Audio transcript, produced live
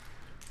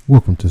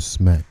Welcome to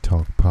Smack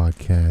Talk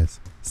Podcast,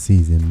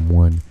 Season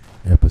 1,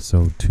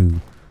 Episode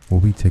 2,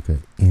 where we take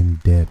an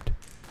in-depth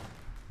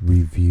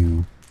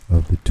review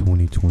of the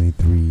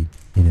 2023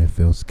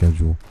 NFL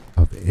schedule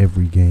of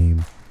every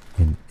game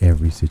and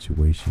every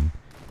situation.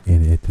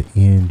 And at the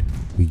end,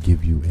 we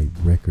give you a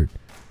record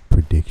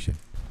prediction.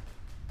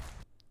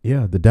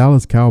 Yeah, the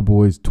Dallas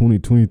Cowboys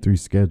 2023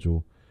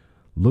 schedule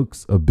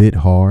looks a bit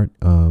hard.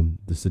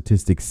 The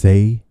statistics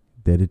say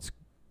that it's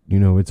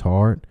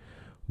hard.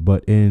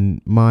 But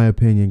in my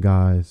opinion,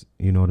 guys,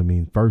 you know what I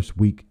mean? First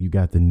week, you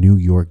got the New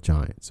York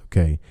Giants,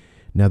 okay?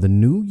 Now, the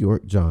New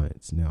York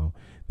Giants,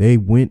 they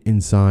went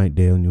and signed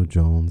Daniel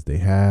Jones. They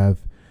have,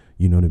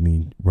 you know what I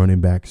mean, running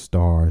back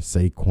star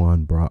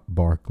Saquon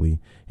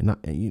Barkley. And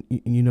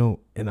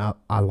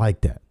I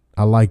like that.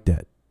 I like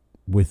that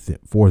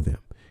for them.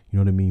 You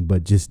know what I mean?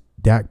 But just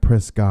Dak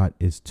Prescott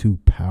is too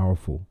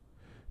powerful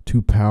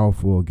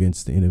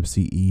against the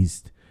NFC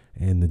East.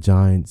 And the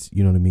Giants,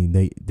 you know what I mean?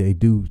 They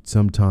do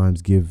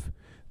sometimes give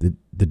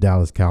the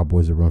Dallas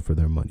Cowboys a run for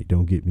their money.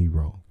 Don't get me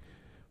wrong.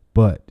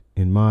 But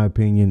in my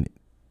opinion,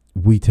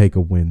 we take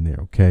a win there,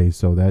 okay?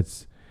 So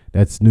that's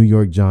New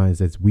York Giants.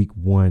 That's week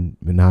 1,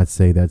 and I'd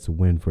say that's a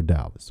win for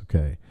Dallas,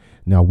 okay?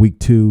 Now, week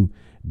 2,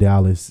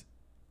 Dallas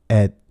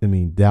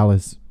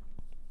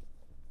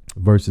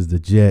versus the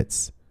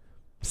Jets,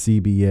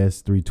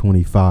 CBS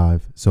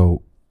 325.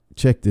 So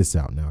check this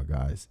out now,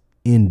 guys,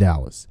 in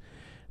Dallas.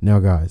 Now,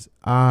 guys,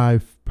 I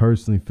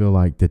personally feel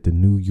like that the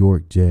New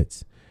York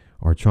Jets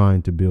are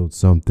trying to build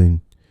something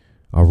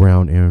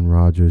around Aaron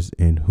Rodgers,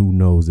 and who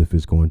knows if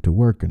it's going to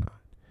work or not.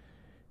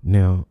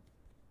 Now,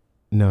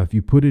 if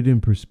you put it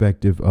in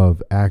perspective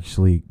of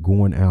actually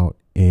going out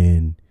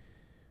and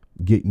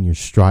getting your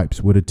stripes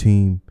with a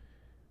team,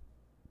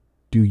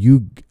 do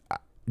you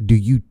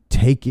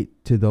take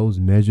it to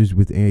those measures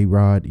with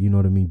A-Rod? You know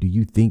what I mean? Do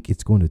you think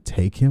it's going to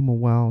take him a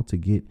while to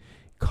get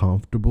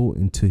comfortable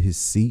into his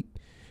seat?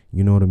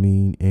 You know what I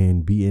mean?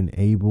 And being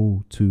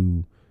able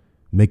to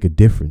make a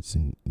difference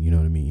in, you know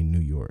what I mean, in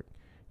New York.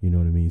 You know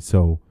what I mean?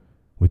 So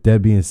with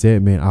that being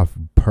said, man, I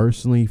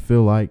personally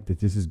feel like that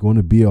this is going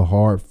to be a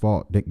hard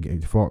fought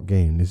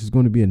game. This is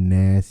going to be a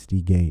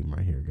nasty game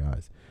right here,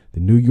 guys. The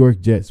New York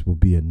Jets will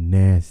be a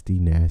nasty,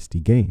 nasty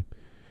game.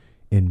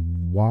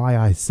 And why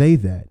I say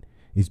that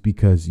is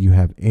because you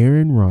have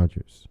Aaron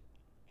Rodgers.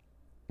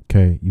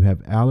 Okay. You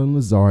have Alan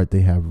Lazard. They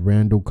have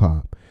Randall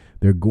Cobb.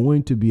 They're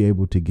going to be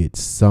able to get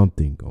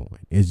something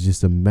going. It's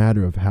just a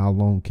matter of how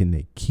long can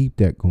they keep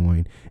that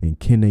going, and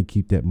can they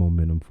keep that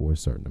momentum for a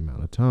certain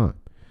amount of time.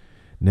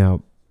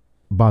 Now,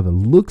 by the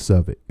looks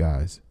of it,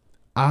 guys,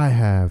 I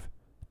have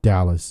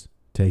Dallas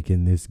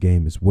taking this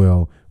game as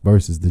well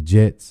versus the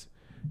Jets.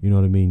 You know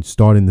what I mean?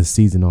 Starting the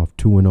season off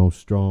 2-0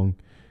 strong.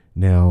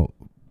 Now,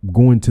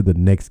 going to the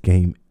next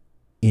game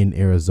in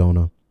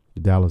Arizona, the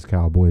Dallas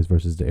Cowboys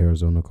versus the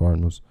Arizona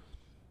Cardinals.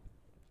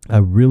 I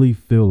really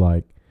feel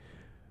like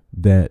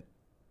that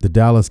the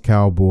Dallas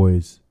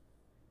Cowboys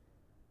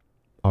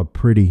are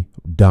pretty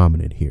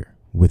dominant here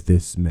with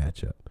this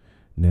matchup.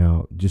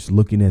 Now, just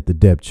looking at the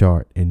depth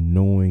chart and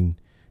knowing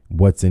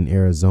what's in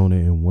Arizona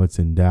and what's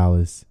in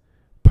Dallas,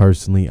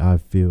 personally, I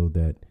feel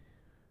that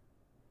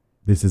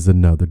this is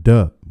another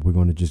dub. We're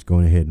going to just go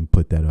ahead and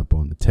put that up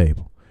on the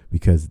table,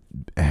 because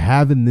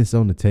having this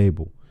on the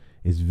table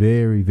is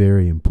very,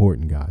 very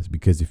important, guys,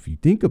 because if you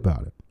think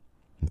about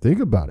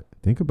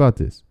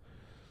this.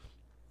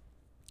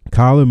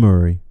 Kyler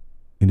Murray,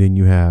 and then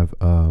you have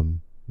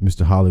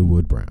Mr.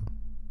 Hollywood Brown.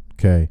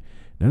 Okay,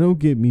 now don't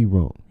get me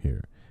wrong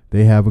here.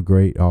 They have a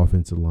great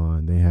offensive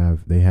line. They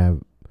have,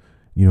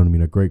 you know what I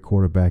mean, a great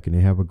quarterback, and they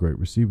have a great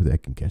receiver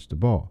that can catch the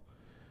ball.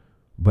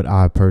 But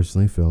I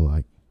personally feel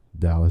like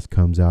Dallas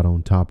comes out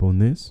on top on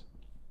this,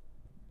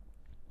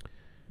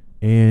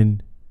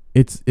 and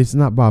it's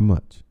not by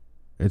much.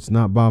 It's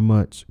not by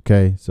much.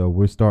 Okay, so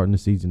we're starting the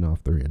season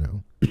off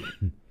 3-0.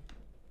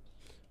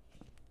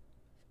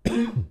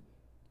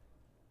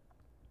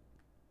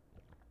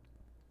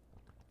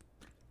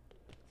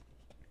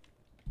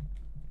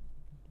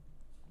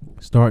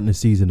 Starting the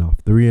season off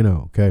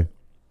 3-0, okay?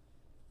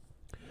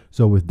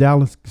 So with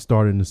Dallas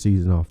starting the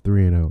season off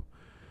 3-0,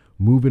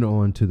 moving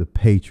on to the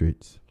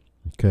Patriots,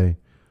 okay,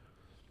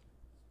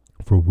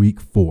 for week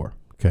 4,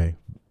 okay,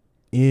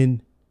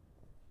 in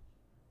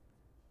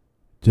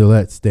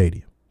Gillette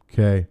Stadium,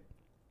 okay?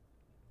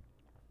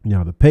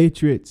 Now, the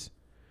Patriots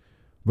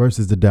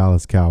versus the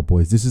Dallas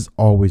Cowboys, this has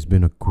always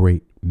been a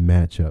great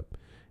matchup,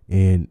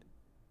 and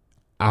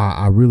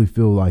I really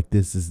feel like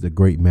this is the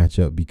great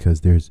matchup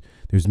because there's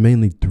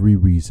mainly 3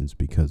 reasons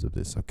because of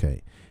this.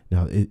 Okay,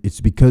 now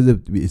it's because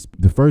of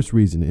the first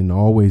reason, and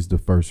always the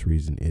first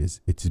reason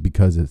is it's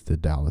because it's the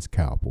Dallas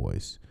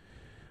Cowboys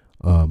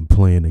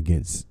playing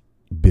against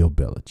Bill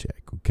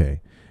Belichick.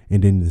 Okay,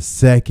 and then the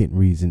second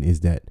reason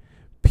is that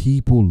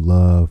people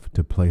love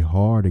to play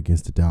hard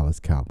against the Dallas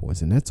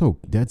Cowboys, and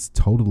that's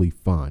totally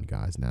fine,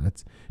 guys. Now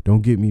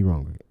don't get me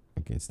wrong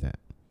against that,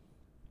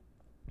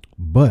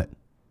 but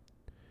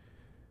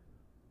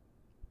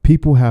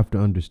people have to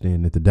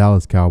understand that the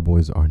Dallas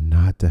Cowboys are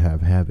not to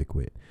have havoc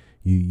with.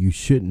 You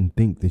shouldn't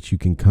think that you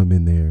can come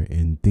in there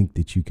and think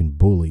that you can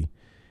bully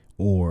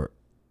or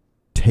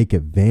take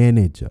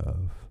advantage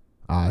of,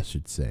 I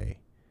should say,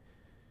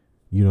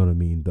 you know what I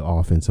mean, the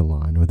offensive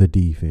line or the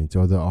defense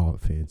or the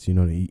offense. You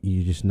know,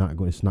 you're just not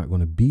going. It's not going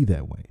to be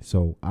that way.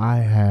 So I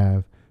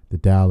have the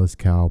Dallas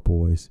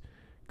Cowboys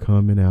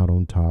coming out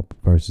on top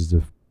versus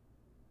the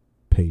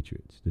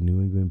Patriots, the New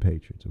England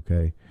Patriots.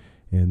 Okay,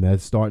 and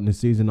that's starting the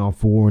season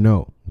off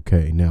 4-0.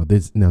 Okay, now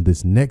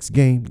this next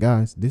game,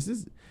 guys, this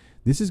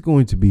is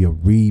going to be a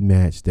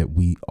rematch that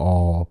we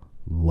all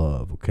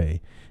love.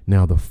 Okay,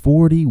 now the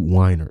 40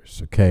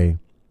 Whiners. Okay,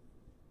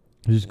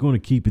 I'm just going to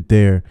keep it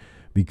there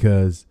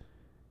because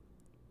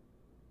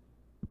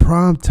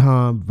prime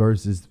time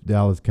versus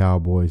Dallas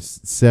Cowboys,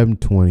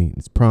 7:20.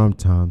 It's prime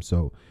time.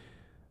 So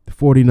the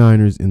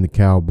 49ers and the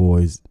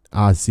Cowboys,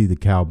 I see the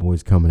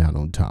Cowboys coming out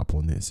on top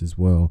on this as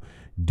well,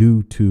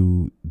 due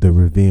to the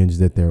revenge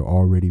that they're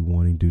already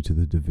wanting due to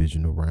the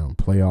divisional round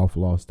playoff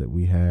loss that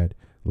we had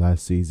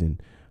last season.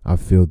 I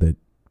feel that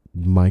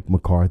Mike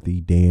McCarthy,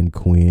 Dan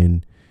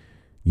Quinn,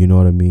 you know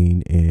what I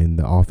mean, and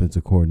the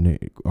offensive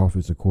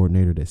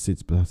coordinator that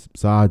sits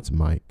besides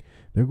Mike,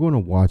 they're going to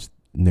watch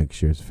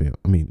last year's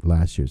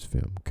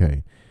film.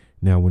 Okay.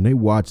 Now, when they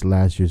watch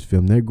last year's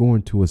film, they're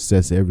going to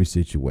assess every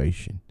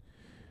situation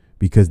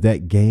because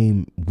that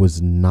game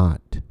was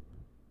not,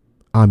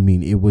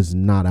 it was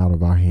not out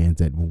of our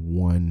hands at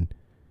one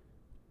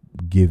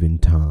given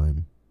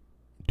time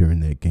during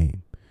that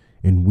game.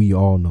 And we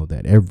all know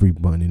that.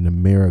 Everyone in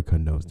America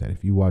knows that.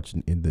 If you watch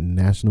in the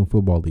National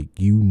Football League,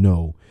 you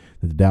know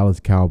that the Dallas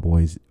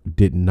Cowboys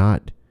did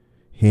not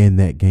hand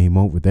that game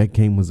over. That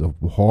game was a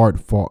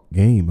hard-fought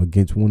game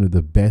against one of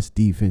the best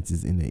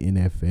defenses in the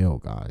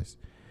NFL, guys.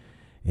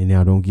 And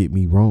now don't get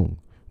me wrong.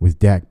 With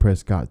Dak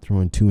Prescott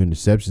throwing 2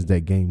 interceptions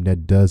that game,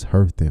 that does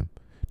hurt them.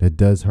 That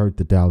does hurt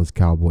the Dallas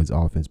Cowboys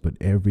offense. But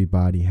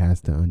everybody has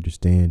to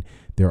understand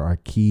there are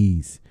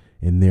keys.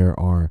 And there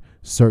are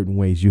certain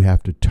ways you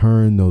have to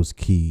turn those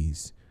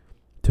keys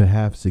to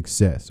have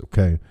success,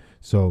 okay?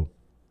 So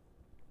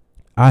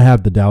I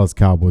have the Dallas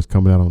Cowboys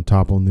coming out on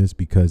top on this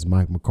because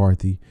Mike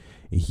McCarthy,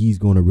 he's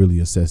going to really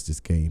assess this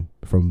game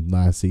from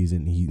last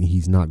season.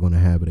 He's not going to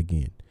have it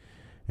again.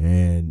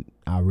 And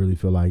I really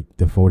feel like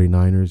the 40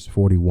 Whiners,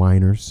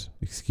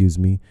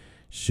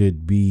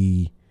 should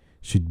be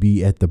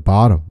at the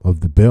bottom of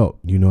the belt.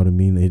 You know what I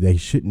mean? They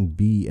shouldn't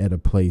be at a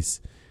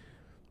place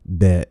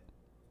that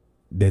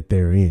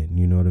they're in,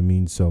 you know what I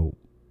mean? So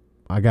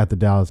I got the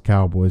Dallas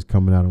Cowboys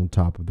coming out on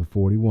top of the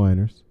 40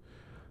 Whiners.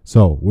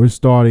 So we're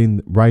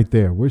starting right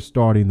there. We're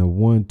starting the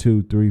 1,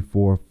 2, 3,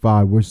 4,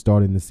 5. We're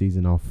starting the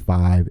season off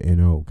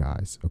 5-0,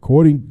 guys.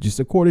 According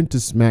to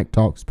Smack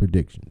Talk's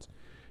predictions.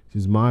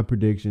 This is my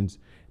predictions.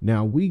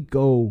 Now we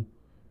go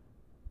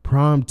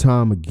prime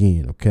time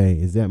again, okay?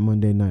 Is that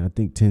Monday night? I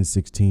think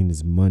 10-16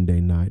 is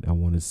Monday night, I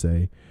want to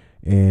say.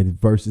 And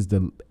versus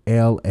the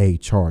LA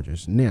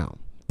Chargers. Now,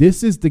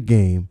 this is the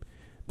game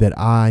that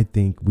I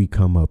think we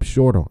come up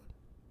short on.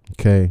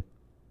 Okay,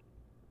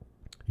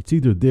 it's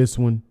either this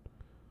one.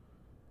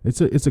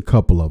 It's a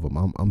couple of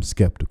them. I'm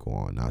skeptical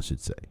on, I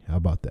should say. How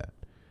about that?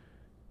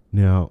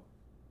 Now,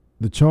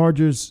 the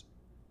Chargers,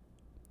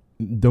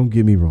 don't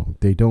get me wrong,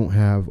 they don't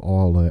have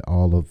all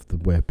of the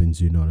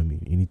weapons. You know what I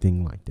mean?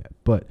 Anything like that.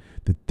 But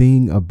the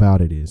thing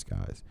about it is,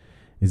 guys,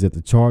 is that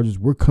the Chargers,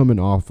 we're coming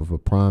off of a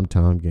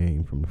primetime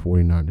game from the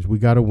 49ers. We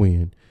got to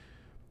win.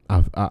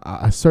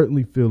 I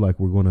certainly feel like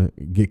we're going to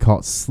get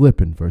caught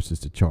slipping versus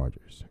the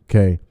Chargers,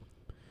 okay?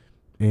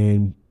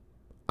 And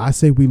I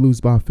say we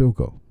lose by a field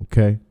goal,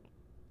 okay?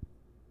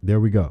 There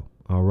we go.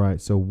 All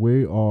right, so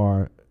we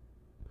are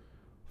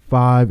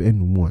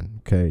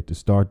 5-1, okay, to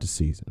start the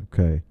season,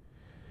 okay?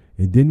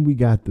 And then we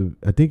got the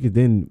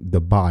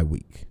bye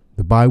week.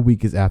 The bye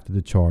week is after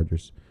the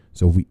Chargers.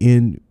 So we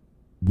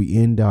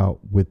end out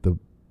with the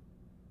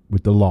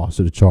loss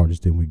of the Chargers.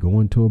 Then we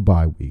go into a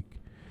bye week.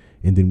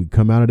 And then we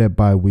come out of that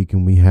bye week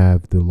and we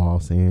have the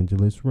Los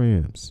Angeles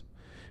Rams.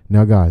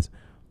 Now, guys,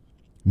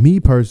 me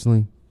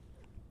personally,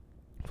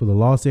 for the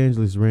Los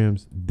Angeles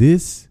Rams,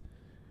 this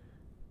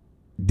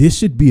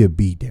should be a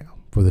beatdown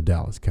for the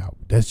Dallas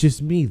Cowboys. That's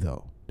just me,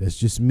 though. That's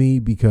just me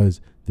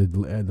because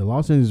the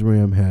Los Angeles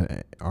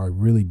Rams are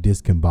really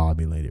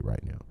discombobulated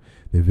right now.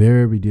 They're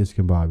very, very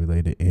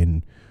discombobulated.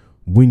 And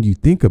when you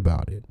think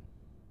about it,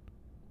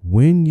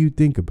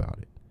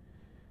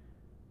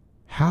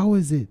 how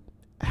is it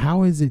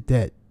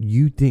that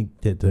you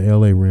think that the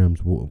LA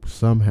Rams will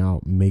somehow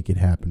make it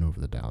happen over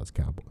the Dallas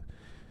Cowboys?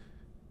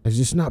 That's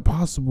just not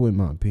possible, in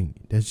my opinion.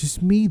 That's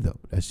just me, though.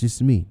 That's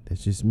just me.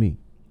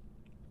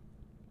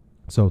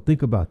 So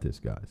think about this,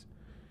 guys.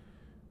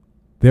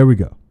 There we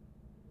go.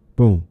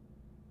 Boom.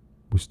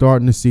 We're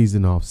starting the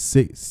season off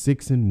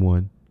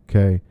 6-1,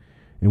 okay?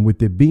 And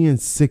with it being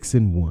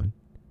 6-1,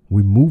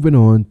 we're moving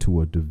on to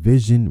a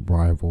division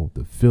rival,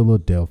 the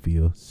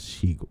Philadelphia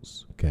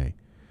Eagles, okay?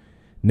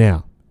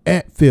 Now,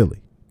 at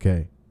Philly,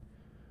 okay?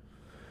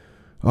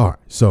 All right,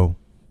 so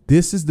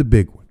this is the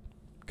big one,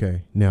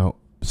 okay? Now,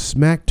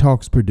 Smack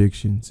Talk's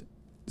predictions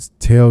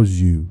tells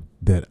you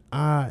that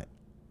I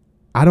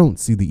I don't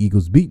see the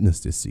Eagles beating us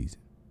this season.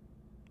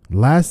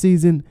 Last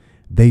season,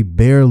 they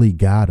barely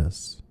got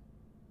us.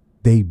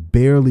 They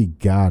barely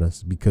got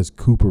us because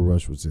Cooper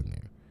Rush was in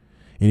there.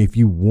 And if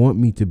you want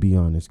me to be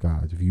honest,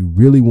 guys, if you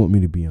really want me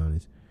to be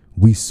honest,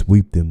 we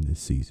sweep them this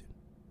season.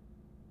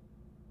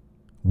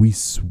 We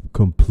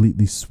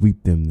completely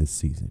sweep them this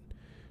season.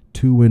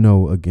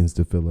 2-0 against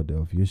the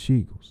Philadelphia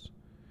Eagles.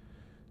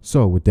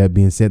 So with that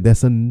being said,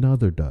 that's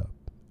another dub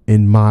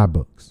in my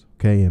books.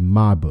 Okay, in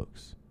my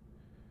books.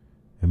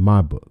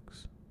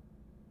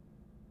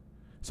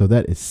 So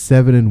that is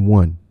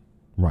 7-1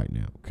 right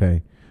now.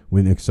 Okay,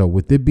 so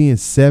with it being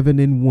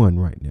 7-1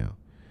 right now,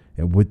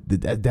 and with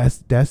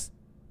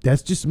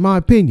that's just my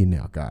opinion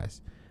now,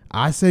 guys.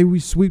 I say we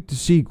sweep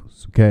the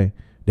Eagles. Okay,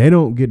 they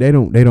don't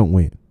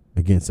win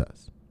against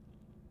us.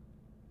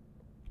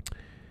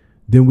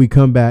 Then we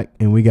come back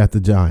and we got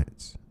the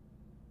Giants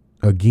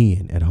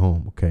again at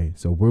home. Okay,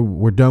 so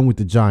we're done with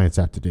the Giants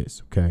after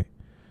this. Okay.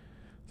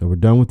 So we're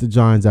done with the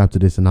Giants after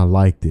this, and I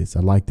like this.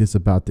 I like this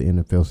about the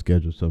NFL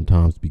schedule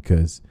sometimes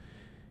because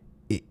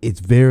it's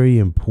very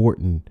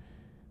important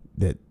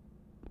that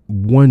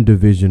one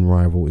division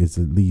rival is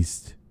at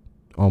least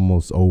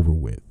almost over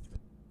with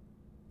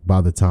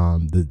by the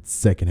time the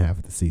second half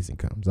of the season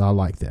comes. I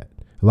like that.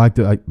 I like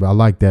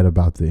that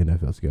about the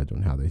NFL schedule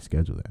and how they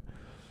schedule that.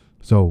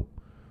 So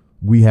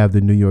we have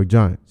the New York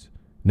Giants.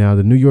 Now,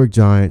 the New York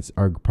Giants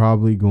are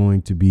probably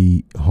going to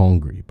be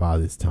hungry by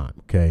this time,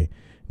 okay?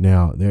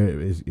 Now,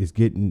 it's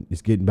getting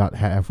about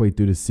halfway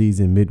through the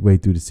season, midway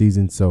through the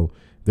season, so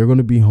they're going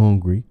to be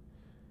hungry.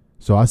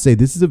 So I say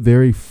this is a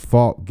very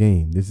fought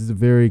game. This is a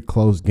very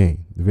close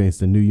game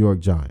against the New York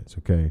Giants,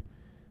 okay?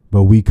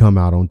 But we come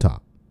out on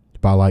top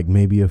by like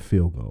maybe a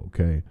field goal,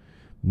 okay?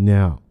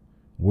 Now,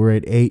 we're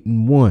at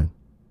 8-1,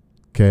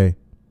 okay?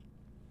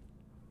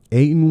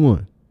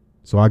 8-1.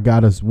 So I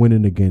got us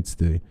winning against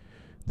the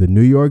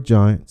New York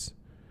Giants.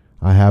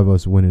 I have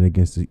us winning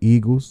against the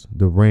Eagles,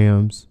 the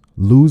Rams,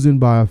 losing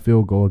by a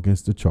field goal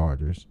against the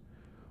Chargers,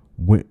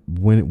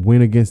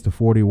 win against the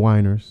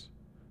 49ers,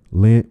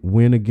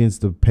 win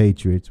against the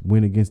Patriots,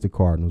 win against the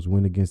Cardinals,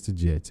 win against the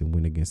Jets, and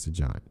win against the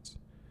Giants.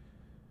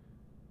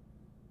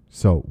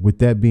 So with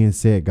that being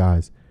said,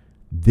 guys,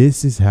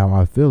 this is how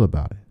I feel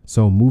about it.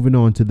 So moving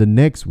on to the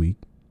next week,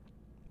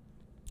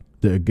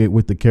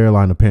 with the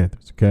Carolina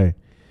Panthers, okay?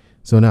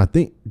 So now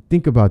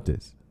think about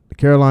this. The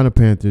Carolina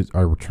Panthers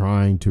are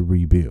trying to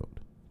rebuild.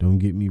 Don't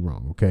get me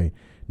wrong, okay?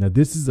 Now,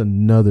 this is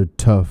another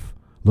tough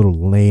little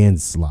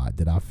landslide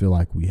that I feel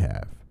like we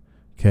have,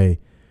 okay?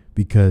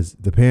 Because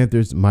the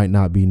Panthers might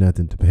not be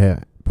nothing to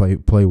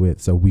play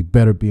with, so we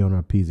better be on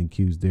our P's and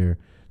Q's there.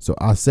 So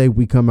I say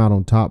we come out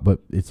on top, but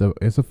it's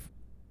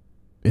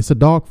a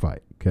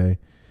dogfight, okay?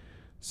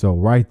 So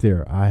right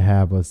there, I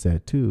have us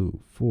at 2,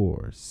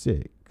 4,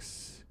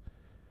 6,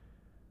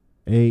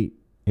 8,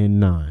 and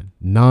 9.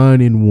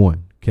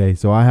 9-1. Okay,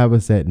 so I have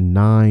us at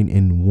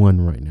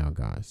 9-1 right now,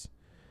 guys.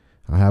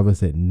 I have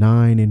us at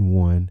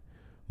 9-1.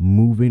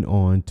 Moving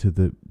on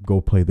to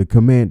go play the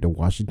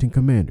Washington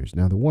Commanders.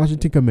 Now, the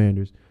Washington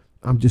Commanders,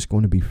 I'm just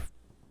going to be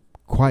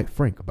quite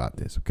frank about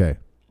this, okay?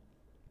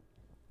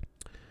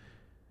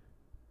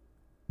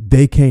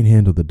 They can't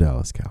handle the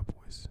Dallas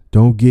Cowboys.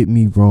 Don't get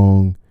me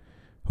wrong.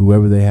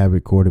 Whoever they have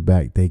at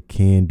quarterback, they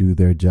can do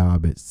their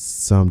job at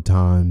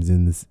sometimes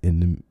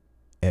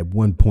at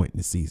one point in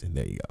the season.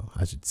 There you go,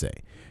 I should say.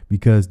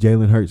 Because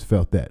Jalen Hurts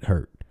felt that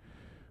hurt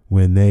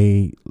when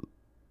they,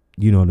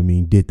 you know what I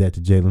mean, did that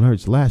to Jalen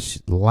Hurts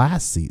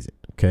last season.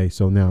 Okay,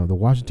 so now the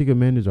Washington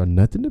Commanders are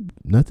nothing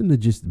to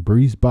just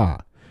breeze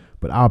by.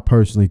 But I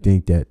personally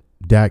think that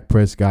Dak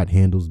Prescott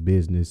handles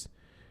business,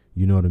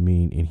 you know what I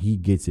mean, and he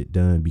gets it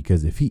done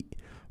because if he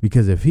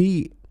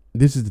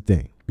this is the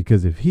thing,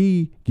 because if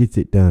he gets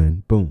it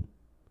done, boom,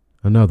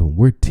 another one.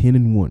 We're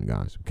 10-1,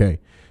 guys. Okay,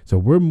 so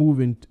we're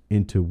moving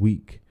into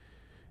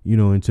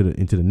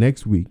into the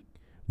next week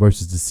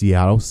versus the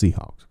Seattle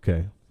Seahawks.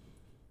 Okay,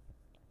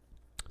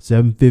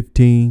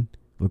 7:15,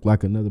 look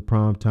like another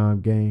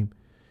primetime game.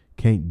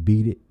 Can't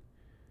beat it.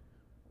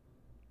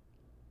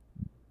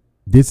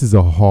 This is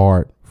a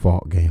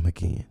hard-fought game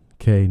again.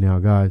 Okay, now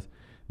guys,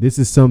 this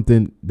is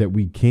something that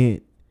we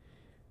can't.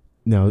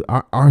 Now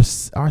our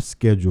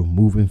schedule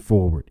moving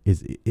forward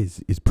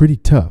is pretty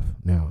tough.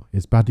 Now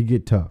it's about to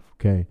get tough.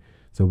 Okay,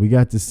 so we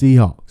got the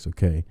Seahawks.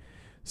 Okay,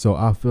 so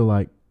I feel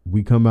like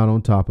we come out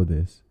on top of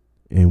this,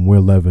 and we're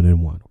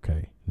 11-1.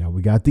 Okay, now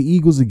we got the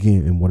Eagles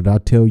again, and what did I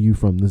tell you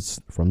from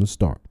the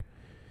start?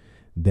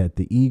 That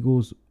the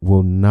Eagles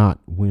will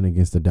not win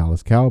against the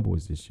Dallas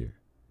Cowboys this year.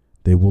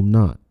 They will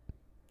not.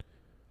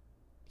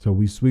 So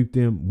we sweep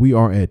them. We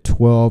are at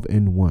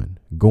 12-1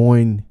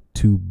 going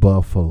to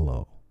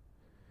Buffalo.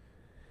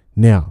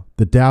 Now,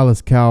 the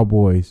Dallas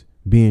Cowboys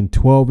being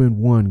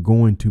 12-1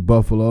 going to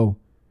Buffalo,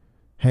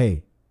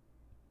 hey,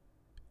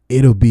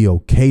 it'll be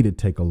okay to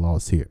take a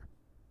loss here.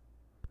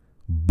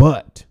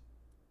 But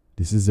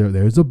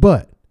there's a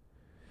but.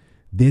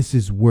 This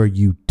is where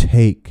you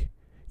take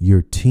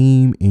your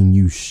team and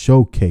you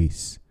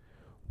showcase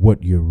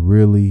what you're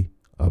really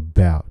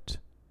about.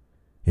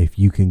 if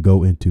you can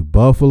go into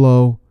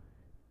Buffalo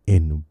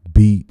and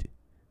beat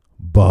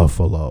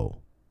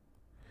Buffalo.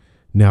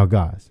 Now,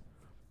 guys,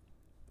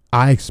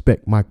 I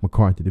expect Mike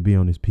McCarthy to be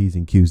on his P's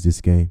and Q's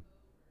this game.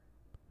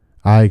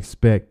 I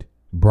expect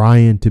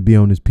Brian to be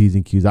on his P's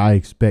and Q's. I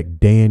expect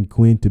Dan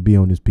Quinn to be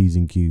on his P's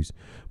and Q's.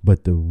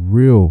 But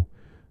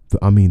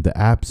the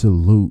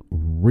absolute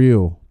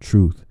real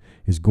truth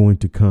is going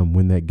to come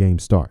when that game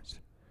starts.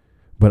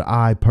 But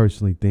I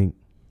personally think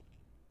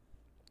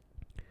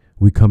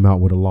we come out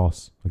with a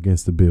loss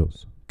against the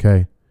Bills,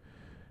 okay?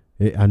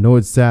 I know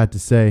it's sad to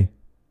say,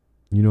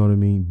 you know what I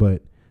mean?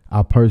 But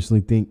I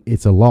personally think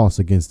it's a loss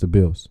against the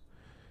Bills.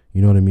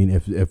 You know what I mean?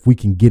 If we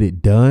can get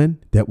it done,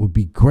 that would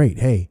be great.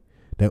 Hey,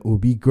 that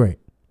would be great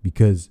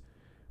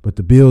but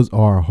the Bills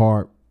are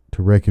hard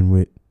to reckon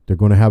with. They're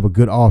going to have a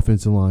good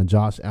offensive line.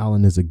 Josh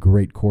Allen is a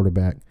great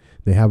quarterback.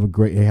 They have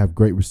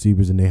great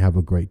receivers, and they have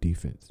a great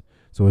defense.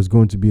 So it's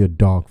going to be a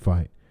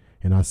dogfight,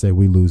 and I say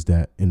we lose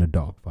that in a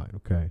dogfight,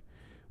 okay?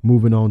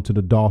 Moving on to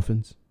the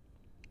Dolphins.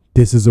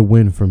 This is a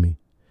win for me.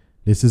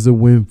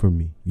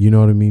 You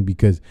know what I mean?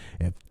 Because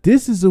if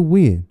this is a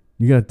win,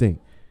 you got to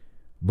think,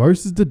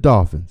 versus the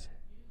Dolphins,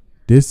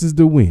 this is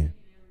the win.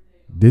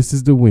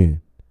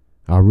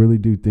 I really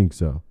do think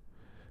so.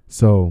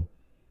 So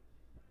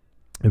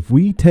if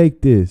we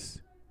take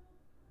this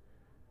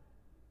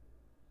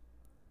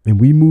and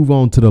we move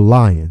on to the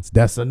Lions,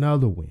 that's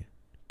another win.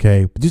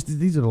 Okay.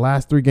 These are the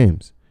last 3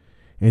 games.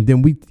 And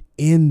then we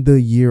end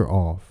the year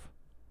off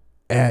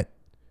at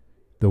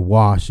the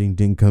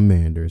Washington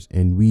Commanders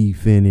and we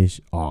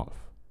finish off.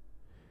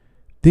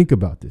 Think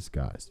about this,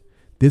 guys.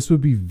 This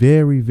would be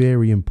very,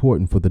 very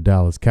important for the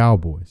Dallas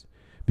Cowboys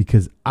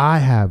because I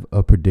have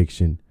a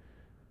prediction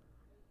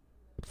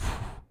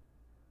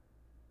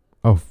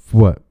of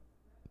what?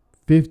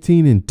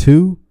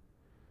 15-2?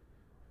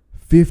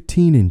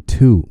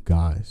 15-2,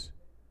 guys.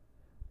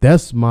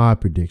 That's my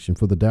prediction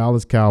for the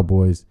Dallas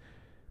Cowboys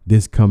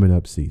this coming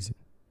up season.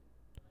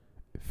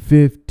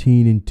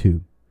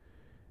 15-2.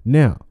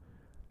 Now,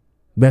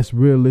 let's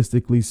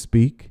realistically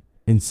speak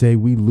and say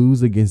we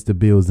lose against the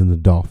Bills and the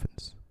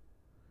Dolphins.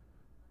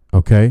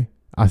 Okay?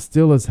 I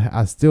still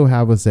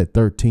have us at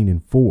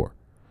 13-4.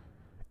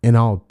 And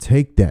I'll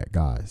take that,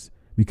 guys,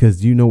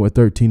 because you know what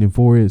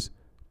 13-4 is?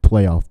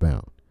 Playoff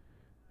bound.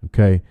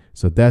 Okay?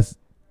 So that's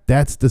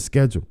the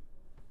schedule.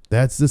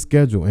 That's the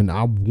schedule. And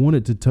I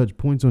wanted to touch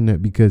points on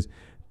that because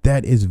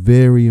that is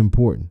very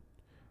important.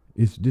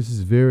 This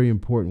is very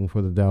important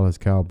for the Dallas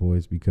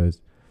Cowboys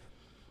because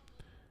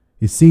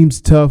it seems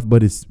tough,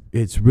 but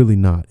it's really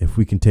not if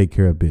we can take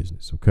care of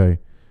business, okay?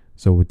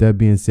 So with that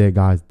being said,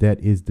 guys, that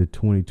is the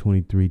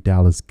 2023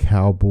 Dallas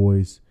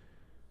Cowboys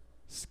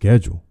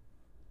schedule.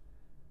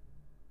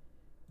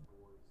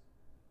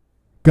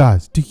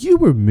 Guys, do you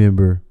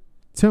remember,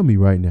 tell me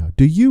right now,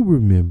 do you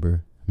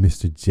remember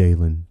Mr.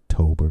 Jalen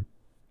Tolbert?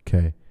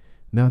 Okay.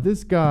 Now,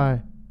 this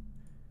guy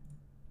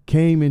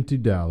came into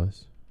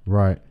Dallas,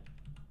 right?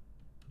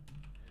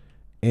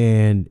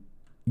 And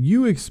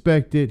you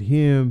expected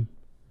him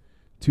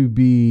to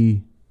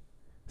be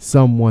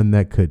someone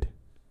that could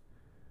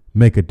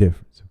make a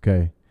difference,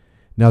 okay?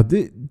 Now,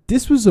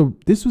 this was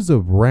a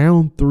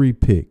round 3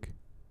 pick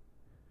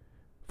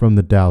from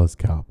the Dallas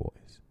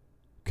Cowboys,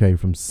 okay,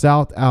 from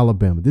South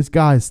Alabama. This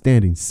guy is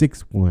standing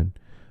 6'1",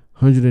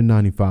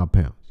 195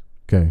 pounds,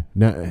 okay?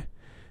 Now,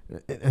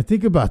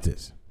 think about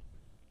this.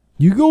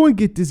 You go and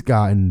get this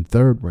guy in the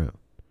 3rd round.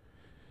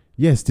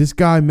 Yes, this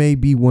guy may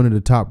be one of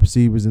the top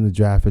receivers in the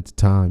draft at the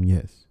time,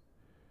 yes.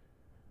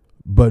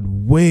 But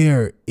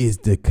where is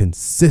the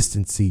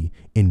consistency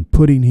in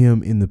putting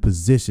him in the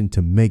position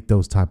to make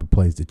those type of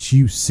plays that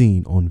you've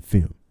seen on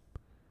film?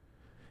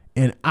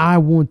 And I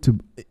want to,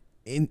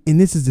 and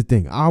this is the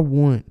thing, I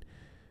want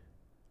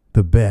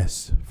the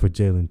best for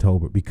Jalen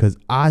Tolbert because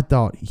I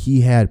thought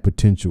he had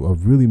potential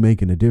of really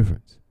making a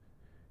difference,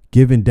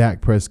 giving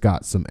Dak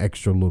Prescott some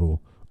extra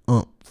little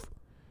oomph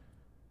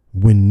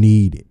when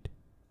needed.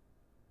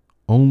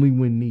 Only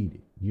when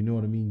needed. You know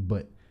what I mean?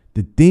 But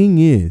the thing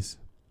is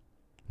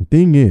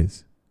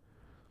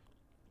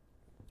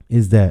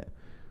that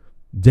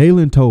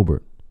Jalen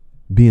Tolbert,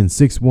 being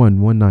 6'1",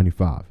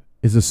 195,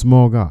 is a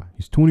small guy.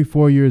 He's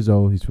 24 years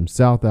old. He's from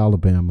South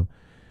Alabama.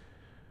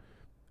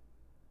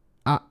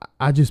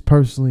 I just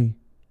personally,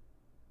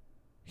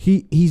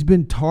 he's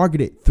been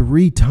targeted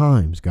 3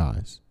 times,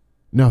 guys.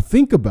 Now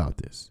think about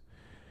this.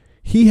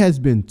 He has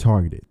been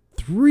targeted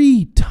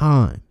 3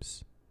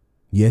 times.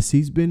 Yes,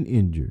 he's been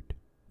injured.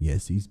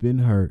 Yes, he's been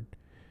hurt.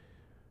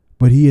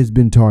 But he has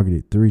been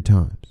targeted 3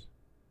 times.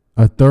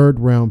 A 3rd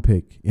round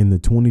pick in the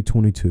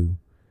 2022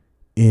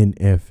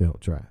 NFL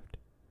draft.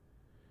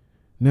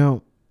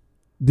 Now,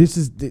 this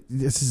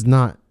is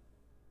not,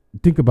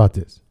 think about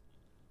this.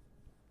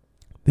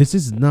 This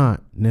is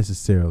not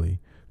necessarily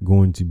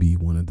going to be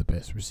one of the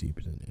best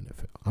receivers in the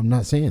NFL. I'm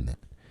not saying that.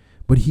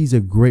 But he's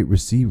a great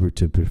receiver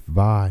to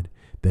provide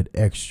that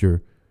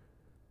extra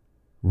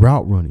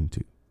route running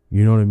to.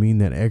 You know what I mean?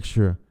 That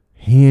extra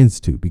hands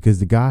to, because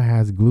the guy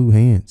has glue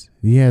hands.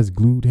 He has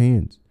glued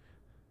hands.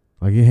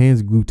 Like your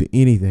hands glued to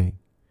anything.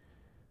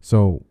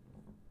 So,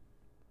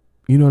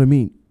 you know what I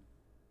mean?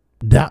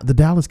 The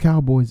Dallas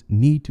Cowboys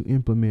need to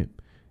implement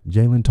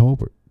Jalen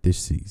Tolbert this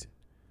season,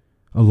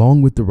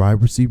 along with the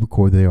wide receiver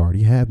core they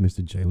already have: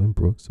 Mr. Jalen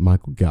Brooks,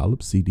 Michael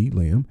Gallup, C.D.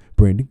 Lamb,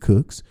 Brandon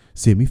Cooks,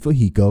 Simi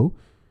Fehiko.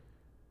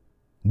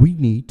 We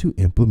need to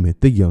implement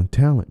the young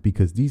talent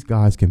because these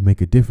guys can make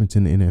a difference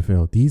in the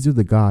NFL. These are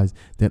the guys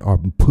that are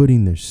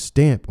putting their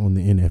stamp on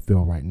the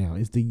NFL right now.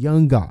 It's the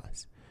young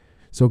guys.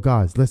 So,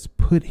 guys, let's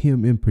put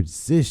him in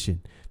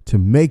position to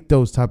make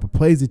those type of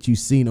plays that you've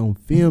seen on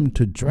film,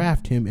 to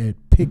draft him at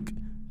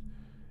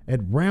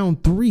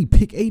round 3,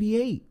 pick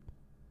 88.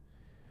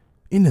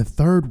 In the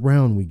 3rd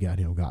round, we got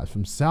him, guys,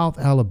 from South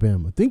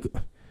Alabama. Think,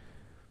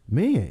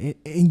 man,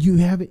 and you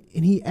have it,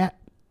 and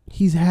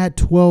he's had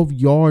 12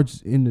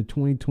 yards in the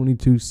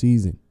 2022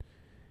 season.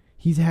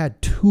 He's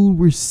had 2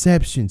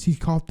 receptions. He's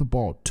caught the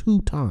ball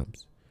 2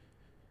 times.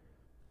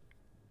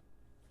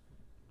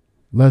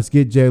 Let's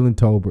get Jalen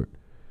Tolbert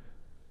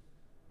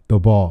the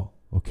ball,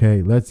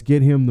 okay? Let's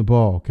get him the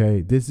ball,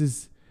 okay? This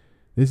is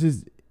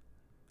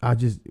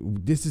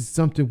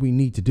something we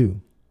need to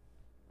do.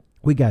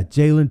 We got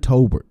Jalen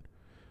Tolbert.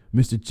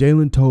 Mr.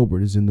 Jalen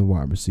Tolbert is in the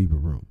wide receiver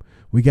room.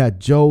 We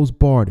got Jose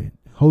Barden.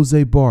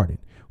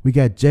 We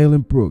got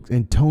Jalen Brooks,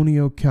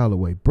 Antonio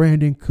Callaway,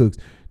 Brandon Cooks,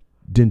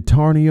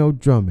 Dentarnio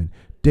Drummond,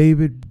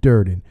 David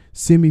Durden,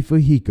 Simi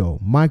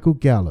Fehiko, Michael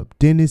Gallup,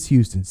 Dennis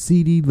Houston,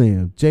 C.D.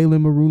 Lamb,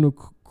 Jalen Maruna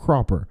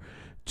Cropper,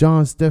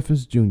 John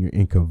Stephens Jr.,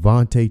 and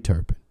Kavontae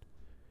Turpin.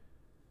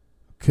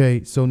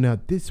 Okay, so now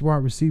this wide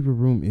receiver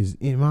room is,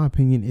 in my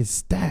opinion, is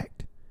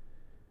stacked.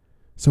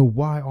 So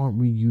why aren't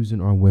we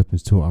using our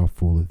weapons to our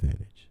full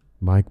advantage?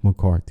 Mike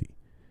McCarthy.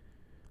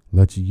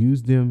 Let's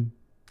use them.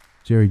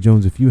 Jerry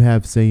Jones, if you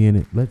have say in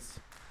it, let's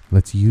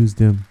use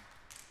them.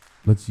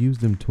 Let's use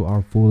them to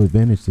our full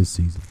advantage this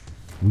season.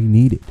 We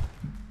need it.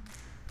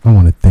 I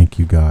want to thank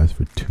you guys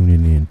for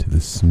tuning in to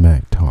the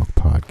Smack Talk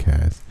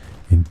podcast.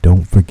 And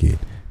don't forget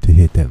to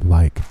hit that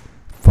like,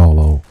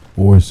 follow,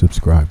 or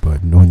subscribe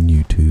button on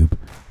YouTube,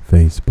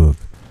 Facebook,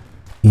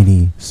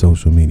 any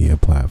social media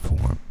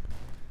platform.